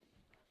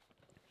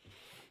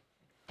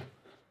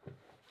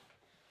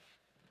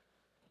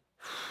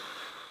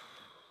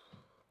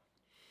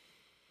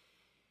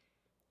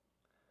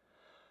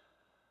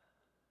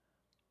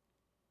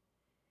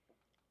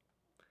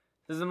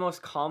This is the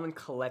most calm and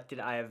collected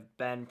I have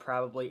been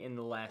probably in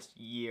the last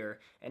year,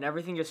 and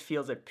everything just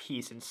feels at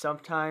peace. And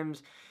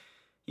sometimes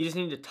you just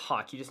need to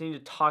talk. You just need to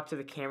talk to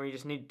the camera. You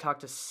just need to talk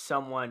to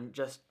someone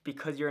just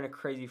because you're in a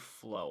crazy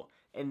flow.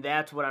 And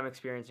that's what I'm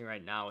experiencing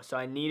right now. So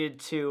I needed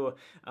to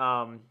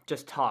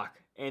just talk.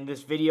 And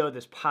this video,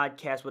 this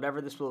podcast, whatever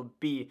this will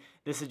be,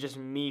 this is just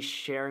me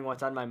sharing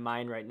what's on my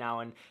mind right now.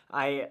 And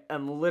I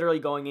am literally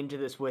going into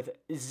this with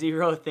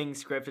zero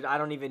things scripted. I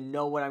don't even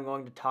know what I'm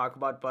going to talk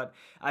about, but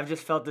I've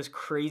just felt this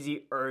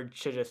crazy urge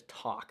to just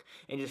talk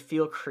and just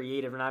feel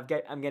creative. And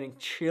I'm getting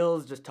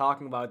chills just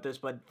talking about this,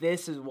 but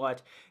this is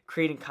what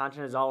creating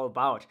content is all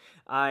about.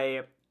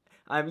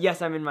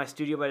 Yes, I'm in my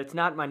studio, but it's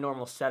not my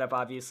normal setup.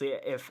 Obviously,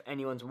 if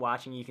anyone's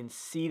watching, you can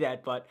see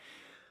that. But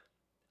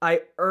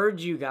I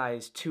urge you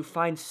guys to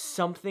find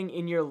something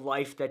in your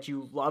life that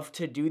you love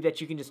to do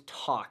that you can just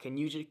talk and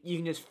you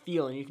can just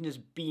feel and you can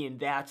just be. And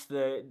that's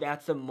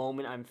the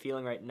moment I'm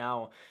feeling right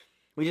now.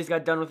 We just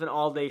got done with an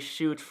all day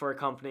shoot for a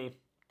company,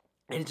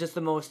 and it's just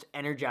the most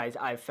energized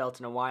I've felt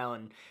in a while.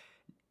 And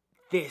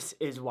this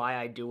is why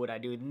I do what I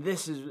do. And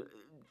these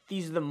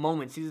are the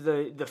moments, these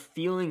are the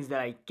feelings that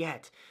I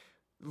get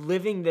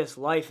living this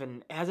life.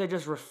 And as I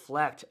just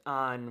reflect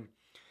on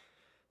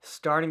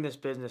starting this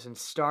business and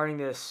starting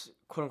this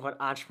quote unquote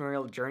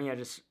entrepreneurial journey, I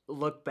just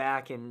look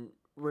back and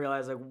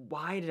realize, like,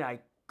 why did I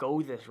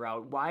go this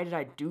route? Why did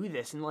I do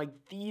this? And like,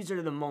 these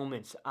are the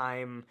moments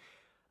I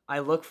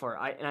look for.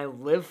 I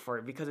live for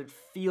it because it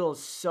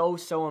feels so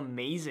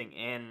amazing.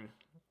 And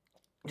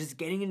just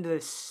getting into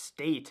this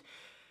state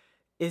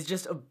is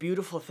just a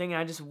beautiful thing.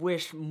 And I just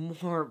wish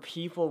more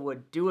people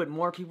would do it.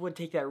 More people would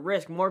take that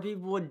risk. More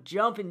people would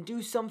jump and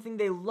do something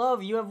they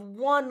love. You have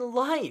one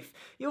life.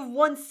 You have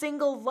one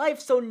single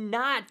life. So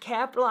not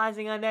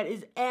capitalizing on that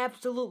is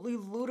absolutely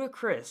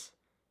ludicrous.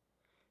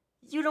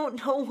 You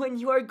don't know when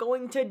you are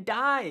going to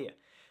die.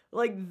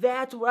 Like,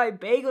 that's what I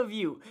beg of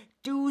you.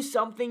 Do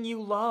something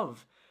you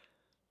love.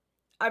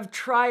 I've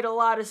tried a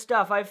lot of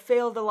stuff. I've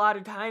failed a lot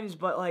of times,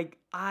 but like,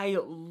 I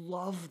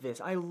love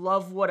this. I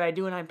love what I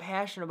do, and I'm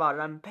passionate about it.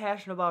 I'm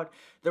passionate about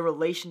the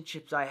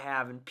relationships I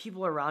have and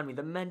people around me,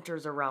 the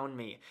mentors around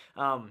me.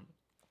 And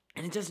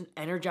it's just an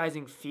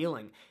energizing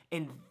feeling.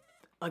 And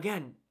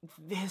again,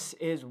 this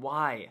is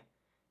why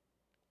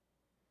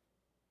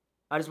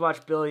I just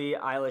watched Billie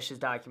Eilish's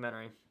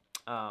documentary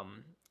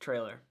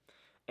trailer,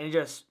 and it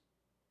just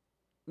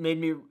made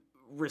me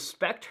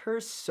respect her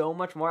so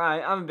much more.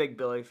 I'm a big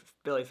Billie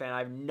fan. I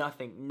have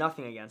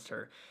nothing against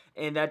her.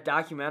 And that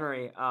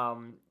documentary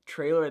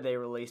trailer they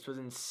released was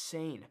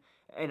insane,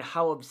 and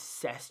how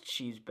obsessed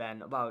she's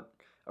been about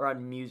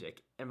around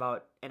music and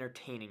about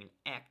entertaining and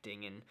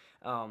acting and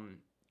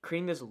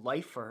creating this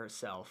life for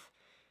herself.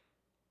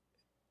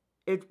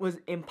 It was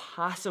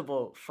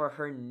impossible for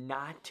her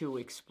not to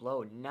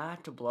explode,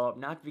 not to blow up,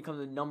 not to become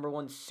the number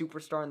one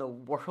superstar in the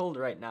world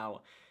right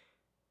now,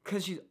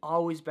 because she's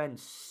always been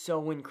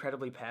so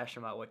incredibly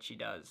passionate about what she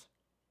does.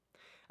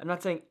 I'm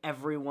not saying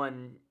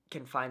everyone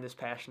can find this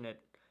passion at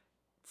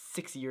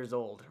 6 years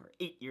old or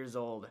 8 years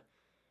old,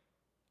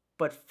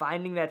 but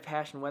finding that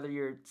passion, whether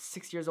you're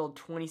 6 years old,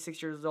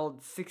 26 years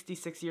old,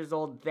 66 years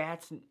old,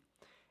 that's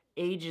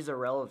age is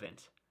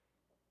irrelevant.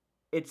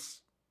 It's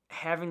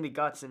having the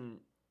guts and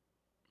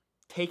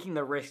taking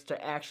the risk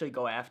to actually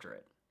go after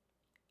it,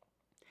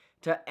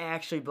 to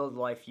actually build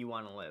the life you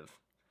want to live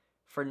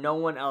for no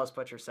one else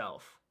but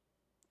yourself.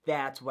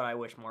 That's what I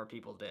wish more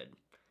people did.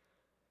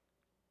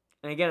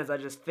 And again, as I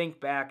just think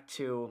back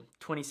to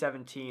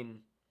 2017,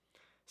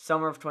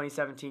 summer of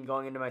 2017,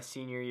 going into my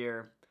senior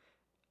year,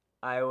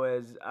 I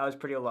was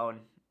pretty alone.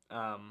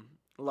 A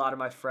lot of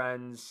my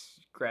friends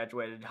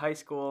graduated high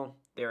school.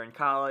 They were in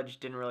college.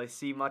 Didn't really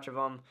see much of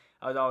them.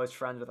 I was always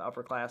friends with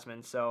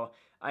upperclassmen, so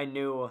I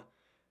knew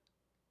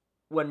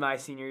when my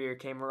senior year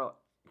came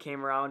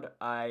around,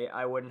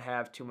 I wouldn't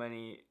have too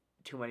many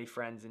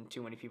friends and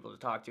too many people to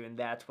talk to, and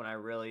that's when I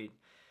really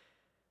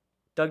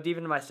dug deep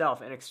into myself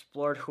and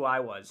explored who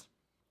I was.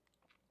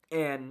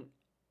 And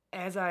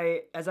as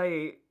I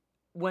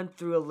went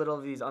through a little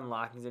of these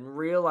unlockings and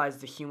realized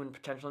the human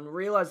potential and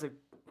realized the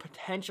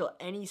potential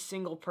any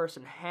single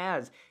person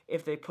has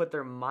if they put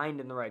their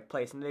mind in the right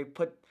place and they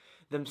put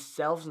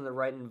themselves in the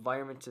right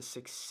environment to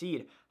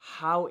succeed,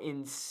 how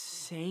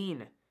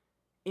insane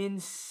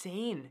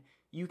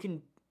you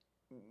can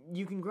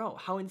grow,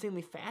 how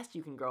insanely fast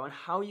you can grow, and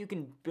how you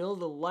can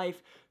build a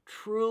life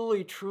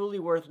truly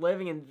worth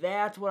living. And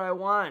that's what I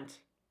want.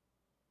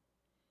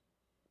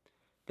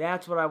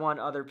 That's what I want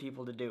other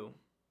people to do.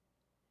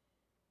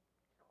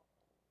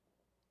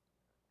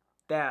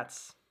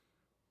 That's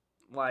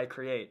why I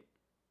create.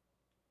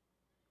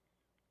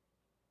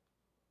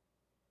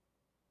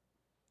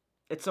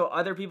 It's so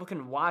other people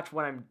can watch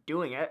what I'm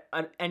doing.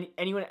 And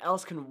anyone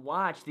else can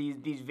watch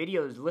these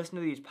videos, listen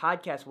to these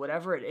podcasts,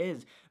 whatever it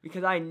is,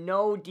 because I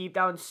know deep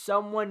down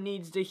someone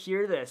needs to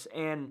hear this.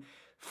 And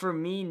for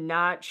me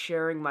not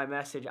sharing my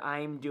message,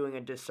 I'm doing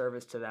a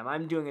disservice to them.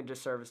 I'm doing a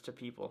disservice to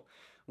people.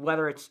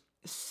 Whether it's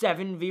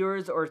 7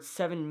 viewers or it's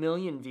 7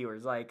 million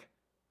viewers, like,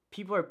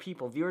 people are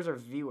people, viewers are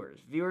viewers,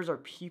 viewers are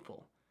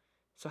people.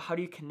 So how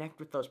do you connect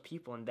with those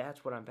people? And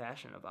that's what I'm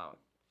passionate about.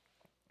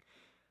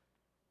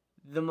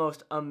 The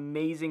most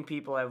amazing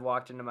people have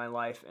walked into my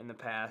life in the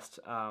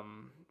past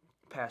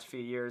few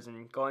years,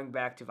 and going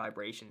back to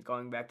vibrations,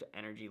 going back to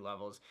energy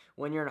levels.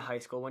 When you're in high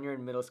school, when you're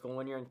in middle school,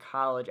 when you're in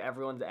college,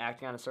 everyone's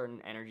acting on a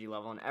certain energy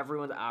level, and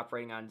everyone's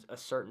operating on a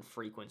certain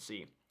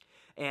frequency.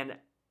 And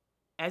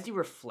as you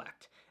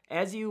reflect,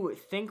 as you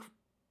think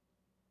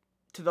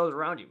to those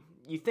around you,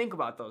 you think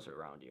about those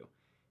around you,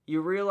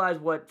 you realize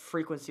what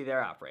frequency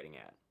they're operating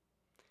at.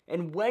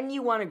 And when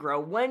you want to grow,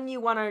 when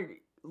you want to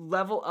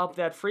level up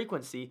that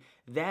frequency,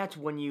 that's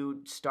when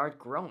you start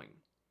growing.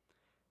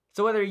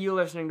 So whether you're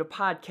listening to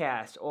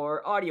podcasts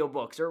or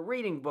audiobooks or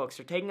reading books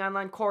or taking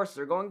online courses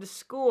or going to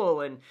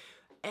school and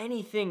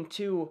anything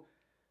to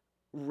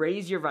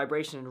raise your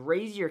vibration and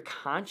raise your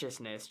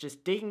consciousness,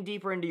 just digging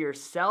deeper into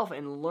yourself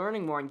and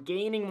learning more and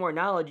gaining more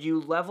knowledge,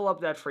 you level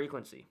up that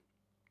frequency.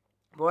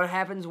 But what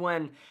happens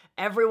when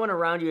everyone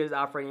around you is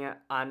operating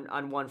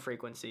on one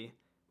frequency,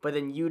 but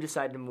then you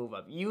decide to move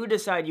up? You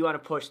decide you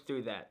want to push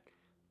through that.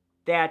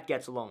 That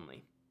gets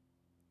lonely.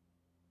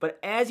 But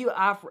as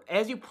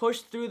you push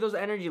through those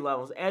energy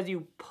levels, as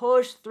you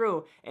push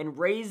through and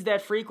raise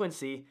that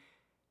frequency,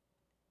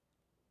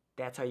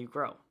 that's how you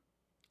grow.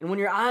 And when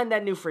you're on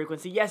that new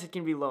frequency, yes, it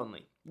can be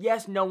lonely.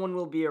 Yes, no one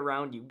will be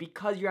around you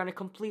because you're on a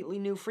completely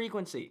new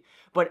frequency.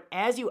 But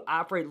as you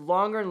operate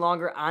longer and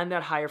longer on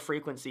that higher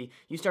frequency,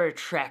 you start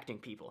attracting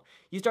people.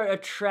 You start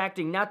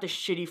attracting not the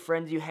shitty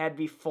friends you had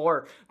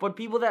before, but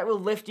people that will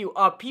lift you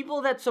up, people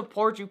that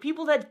support you,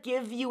 people that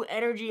give you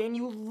energy, and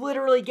you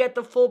literally get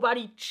the full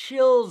body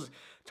chills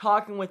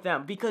talking with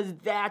them because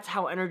that's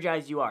how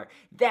energized you are.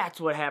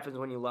 That's what happens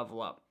when you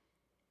level up.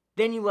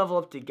 Then you level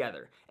up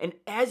together. And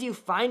as you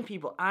find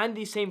people on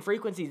these same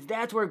frequencies,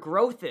 that's where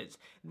growth is.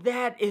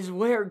 That is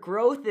where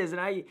growth is.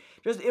 And I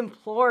just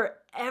implore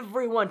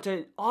everyone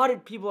to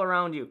audit people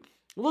around you.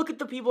 Look at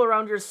the people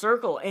around your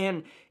circle,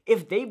 and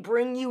if they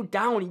bring you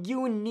down,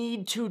 you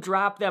need to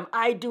drop them.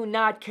 I do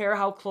not care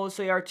how close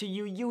they are to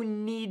you. You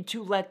need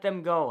to let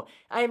them go.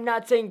 I am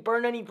not saying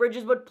burn any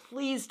bridges, but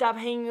please stop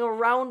hanging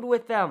around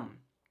with them.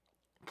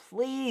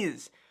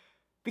 Please.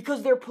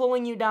 Because they're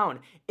pulling you down.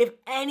 If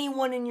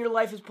anyone in your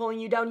life is pulling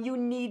you down, you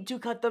need to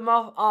cut them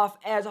off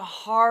as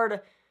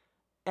hard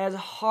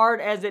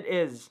as it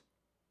is.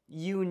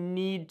 You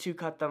need to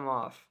cut them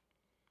off.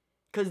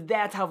 Because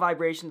that's how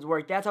vibrations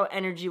work. That's how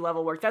energy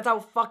level works. That's how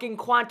fucking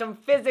quantum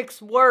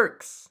physics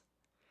works.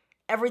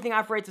 Everything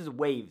operates as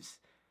waves.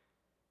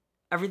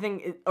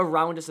 Everything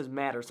around us is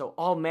matter. So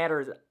all matter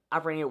is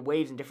operating at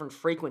waves and different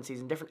frequencies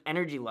and different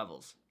energy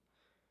levels.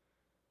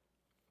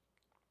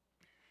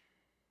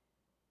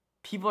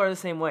 People are the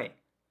same way.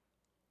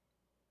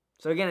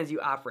 So again, as you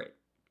operate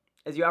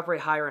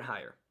higher and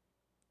higher,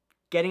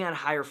 getting on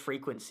higher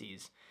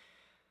frequencies,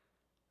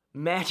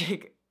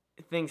 magic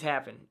things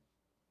happen.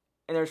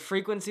 And there's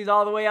frequencies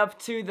all the way up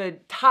to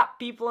the top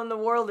people in the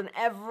world, and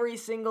every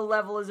single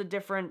level is a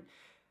different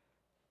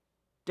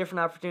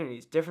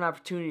opportunities. Different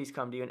opportunities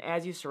come to you, and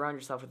as you surround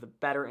yourself with the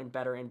better and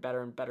better and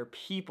better and better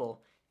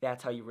people,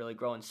 that's how you really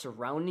grow. And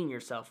surrounding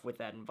yourself with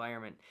that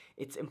environment,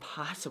 it's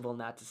impossible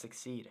not to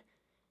succeed.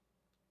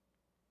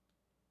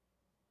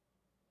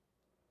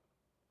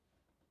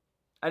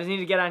 I just need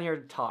to get on here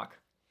to talk.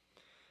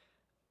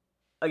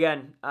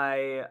 Again,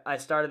 I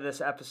started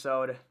this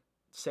episode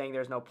saying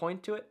there's no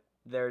point to it.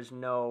 There's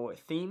no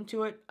theme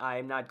to it.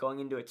 I'm not going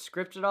into it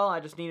script at all.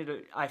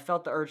 I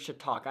felt the urge to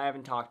talk. I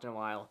haven't talked in a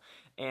while.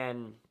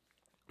 And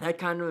that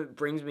kind of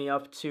brings me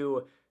up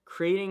to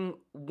creating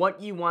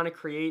what you want to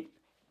create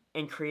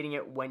and creating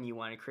it when you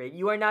want to create.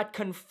 You are not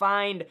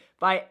confined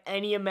by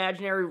any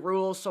imaginary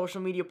rules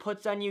social media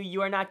puts on you.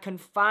 You are not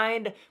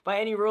confined by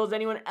any rules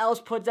anyone else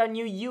puts on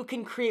you. You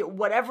can create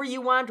whatever you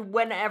want,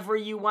 whenever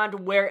you want,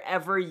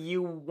 wherever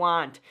you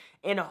want.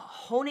 And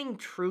honing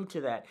true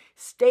to that,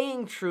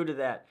 staying true to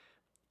that,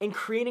 and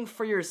creating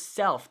for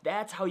yourself.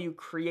 That's how you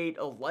create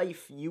a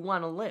life you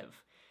want to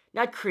live.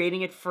 Not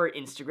creating it for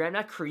Instagram,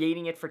 not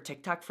creating it for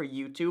TikTok, for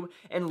YouTube,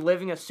 and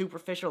living a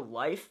superficial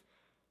life.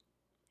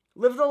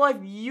 Live the life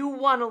you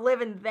want to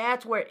live, and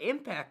that's where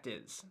impact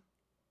is.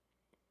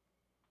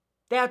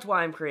 That's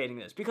why I'm creating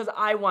this, because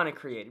I want to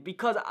create it,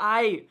 because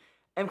I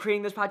am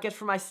creating this podcast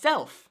for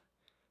myself,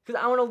 because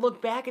I want to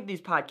look back at these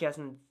podcasts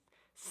and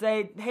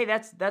say, hey,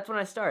 that's when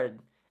I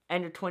started,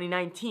 end of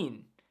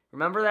 2019.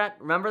 Remember that?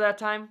 Remember that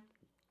time?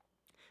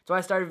 So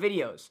I started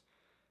videos,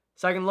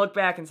 so I can look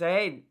back and say,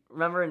 hey,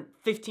 remember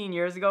 15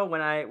 years ago when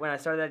I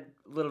started that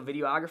little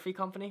videography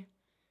company?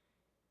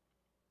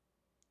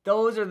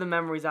 Those are the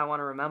memories I want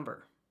to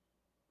remember.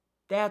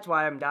 That's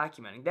why I'm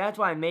documenting. That's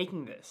why I'm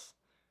making this.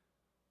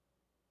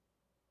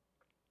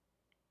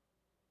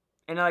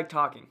 And I like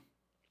talking.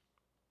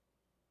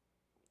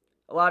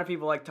 A lot of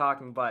people like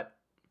talking, but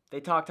they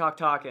talk,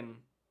 and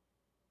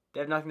they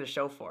have nothing to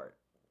show for it.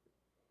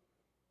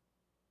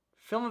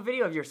 Film a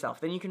video of yourself,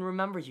 then you can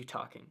remember you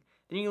talking.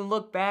 Then you can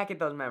look back at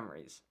those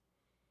memories.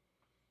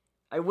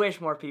 I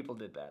wish more people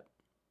did that.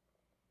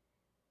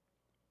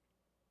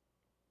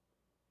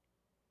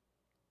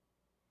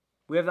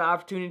 We have the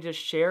opportunity to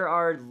share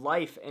our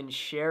life and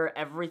share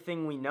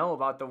everything we know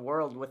about the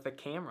world with a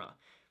camera,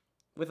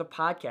 with a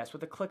podcast,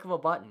 with a click of a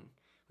button.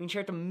 We can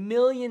share it to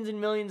millions and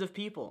millions of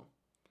people.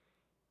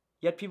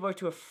 Yet people are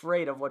too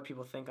afraid of what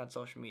people think on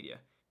social media.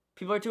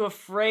 People are too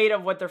afraid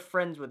of what their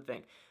friends would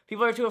think.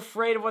 People are too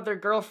afraid of what their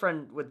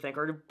girlfriend would think,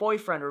 or their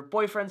boyfriend, or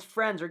boyfriend's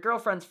friends, or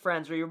girlfriend's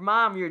friends, or your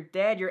mom, your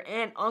dad, your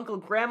aunt, uncle,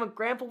 grandma,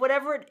 grandpa,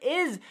 whatever it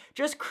is.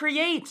 Just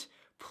create.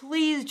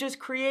 Please just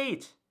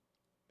create.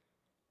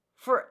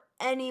 For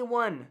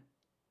anyone.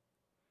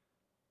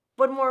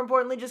 But more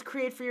importantly, just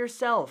create for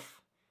yourself.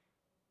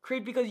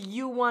 Create because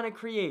you want to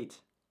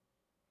create.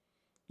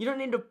 You don't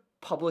need to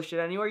publish it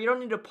anywhere. You don't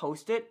need to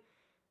post it.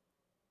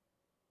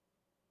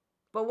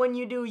 But when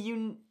you do,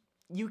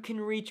 you can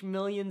reach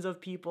millions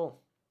of people.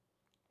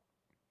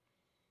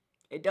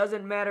 It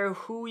doesn't matter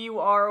who you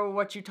are or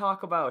what you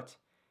talk about.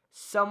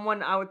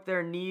 Someone out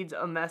there needs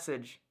a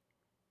message.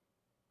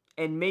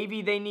 And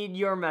maybe they need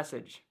your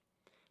message.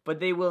 But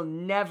they will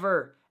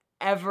never,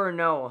 ever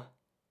know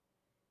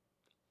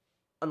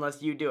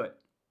unless you do it.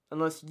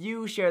 Unless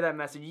you share that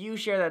message, you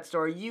share that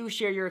story, you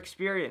share your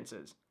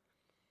experiences.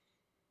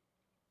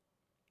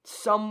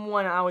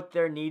 Someone out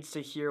there needs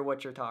to hear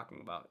what you're talking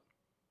about.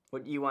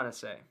 What you want to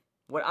say.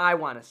 What I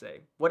want to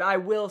say. What I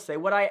will say.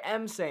 What I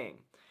am saying.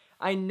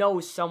 I know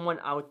someone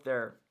out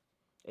there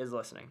is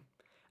listening.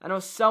 I know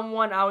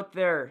someone out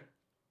there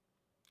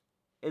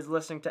is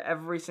listening to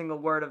every single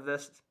word of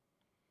this.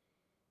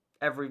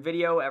 Every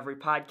video, every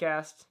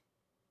podcast.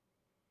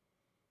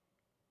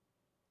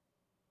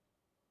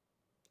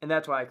 And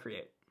that's why I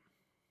create.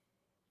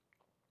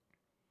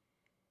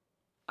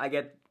 I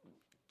get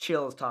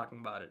chills talking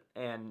about it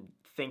and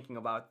thinking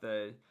about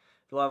the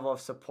level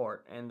of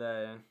support and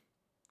the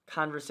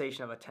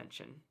conversation of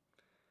attention.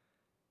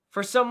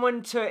 For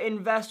someone to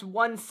invest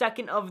 1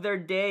 second of their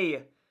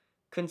day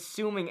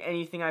consuming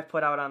anything I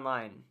put out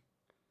online,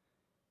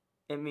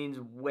 it means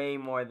way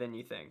more than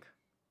you think.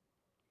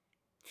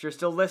 If you're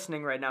still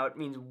listening right now, it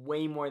means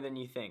way more than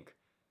you think.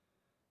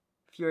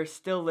 If you're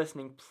still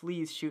listening,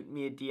 please shoot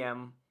me a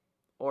DM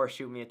or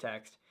shoot me a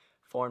text.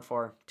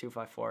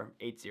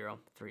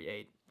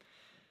 414-254-8038.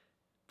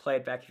 Play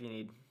it back if you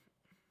need.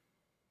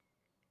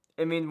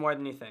 It means more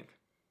than you think.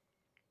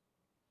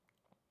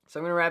 So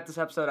I'm going to wrap this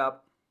episode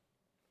up.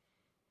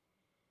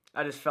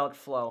 I just felt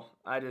flow.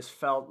 I just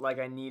felt like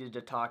I needed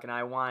to talk, and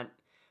I want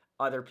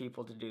other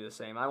people to do the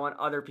same. I want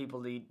other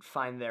people to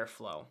find their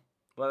flow.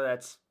 Whether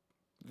that's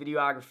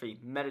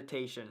videography,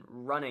 meditation,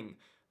 running,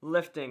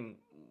 lifting,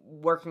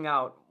 working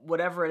out,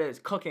 whatever it is,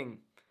 cooking.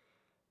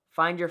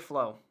 Find your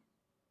flow.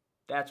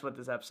 That's what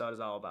this episode is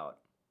all about.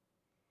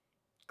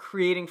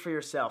 Creating for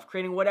yourself.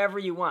 Creating whatever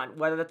you want.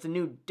 Whether that's a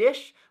new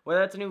dish, whether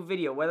that's a new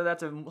video, whether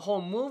that's a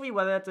whole movie,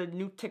 whether that's a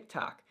new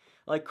TikTok.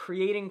 Like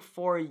creating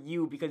for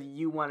you because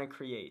you want to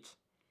create.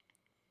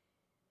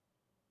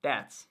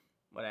 That's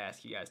what I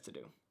ask you guys to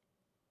do.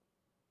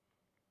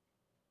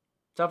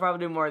 So I'll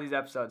probably do more of these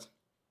episodes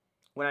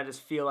when I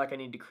just feel like I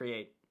need to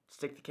create.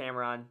 Stick the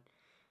camera on,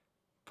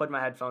 put my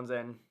headphones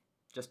in,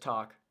 just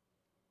talk.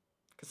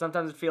 Because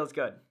sometimes it feels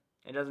good.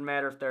 It doesn't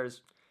matter if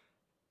there's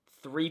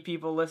 3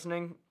 people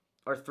listening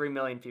or 3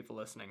 million people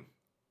listening.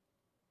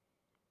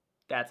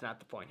 That's not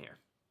the point here.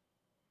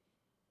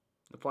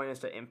 The point is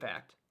to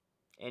impact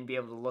and be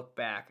able to look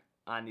back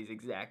on these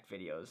exact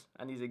videos,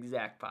 on these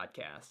exact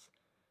podcasts,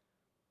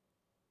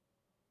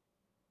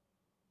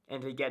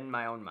 and to get in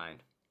my own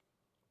mind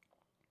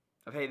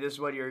of, hey, this is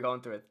what you were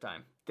going through at the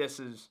time. This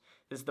is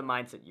the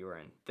mindset you were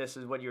in. This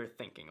is what you were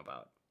thinking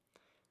about.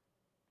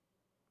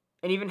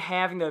 And even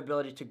having the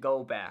ability to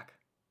go back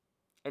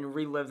and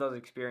relive those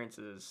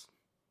experiences,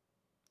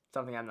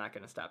 something I'm not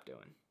going to stop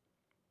doing.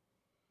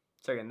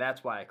 So again,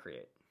 that's why I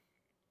create.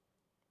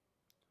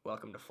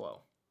 Welcome to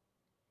Flow.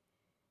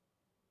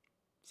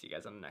 See you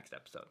guys on the next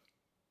episode.